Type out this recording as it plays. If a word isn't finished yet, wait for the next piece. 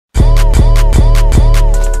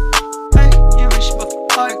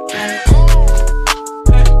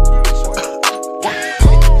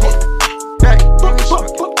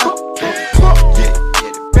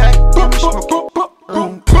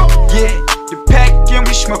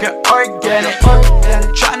smoking organic.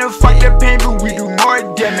 Tryna fight the pain, but we do more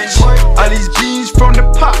damage. All these beans from the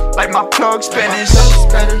pot, like my plug Spanish.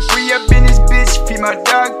 We up in this bitch, feed my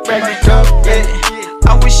dog pregnant. Yeah,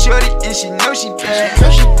 I'm with shorty and she know she bad.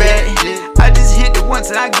 I just hit the once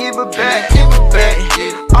and I give her back.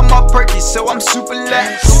 I'm all perky, so I'm super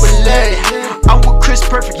lax. I'm with Chris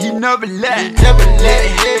Perfect, he never lack.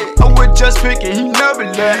 I'm with Just Pickin', he never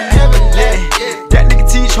lack. That nigga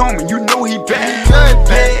teach homie, you know he bad.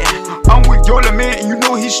 I'm with Yola.Mane, and you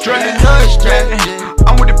know he straight.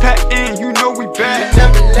 I'm with the pack in, you know we bad.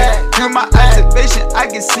 Through my activation, I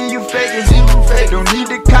can see you faking. Don't need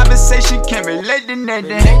the conversation, can't relate to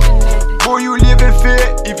nothing. Boy, you live in fear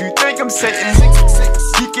if you think I'm Satan.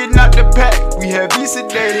 Geeking out the pack, we heavy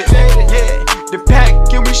sedated. Yeah, the pack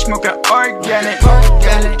and we smoking organic.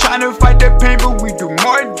 Tryna fight the pain, but we do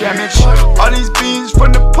more damage. All these beans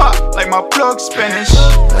from the pot, like my plug Spanish.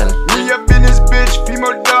 We up in this bitch,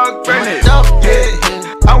 female dog burning.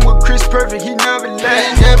 Yeah, I'm with Chris Perfect, he never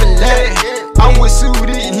lack. I'm with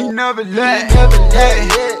Sudi and he never lack.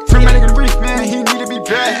 Free my nigga Reef, man, he need to be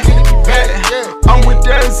back. I'm with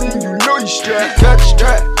Daz and you know he strapped.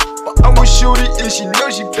 I'm with Shorty and she know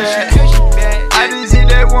she bad. I just hit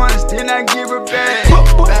that once, then I give her back.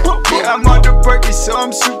 Yeah, I'm on the perky, so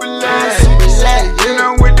I'm super lax. Then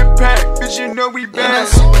I'm with the pack, bitch, you know we bad.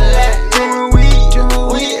 Too much weed,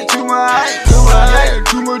 too much ice,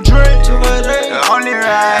 too much drink, only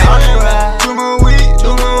right. Too much weed,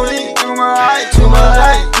 too much ice, too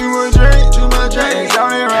much drink, it's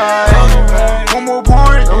only right. One more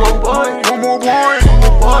point, one more point,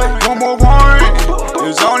 one more point,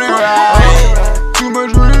 it's only right. Too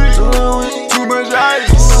much weed, too much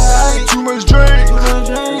ice, too much drink,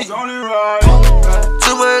 it's only right.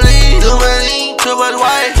 Too much lean, too much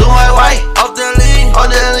white, off the lean,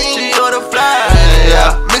 she on the fly.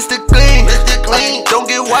 Yeah, Mr. Clean, don't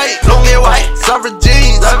get white, Savage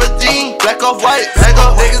jeans, black off white,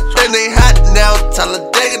 niggas think they hot now, tell her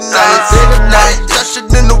they get nice. That shit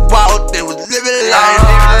in the wild, they was living life.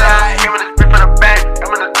 Give me the spit for the back,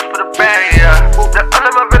 I'm in the spit for the bag, yeah. The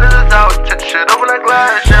other my business is out, check the shit over like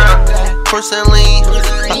glass, yeah. Porcelain,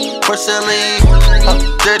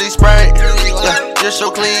 dirty Sprite, yeah, you're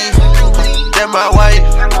so clean. That my wife,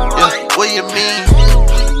 yeah, what you mean?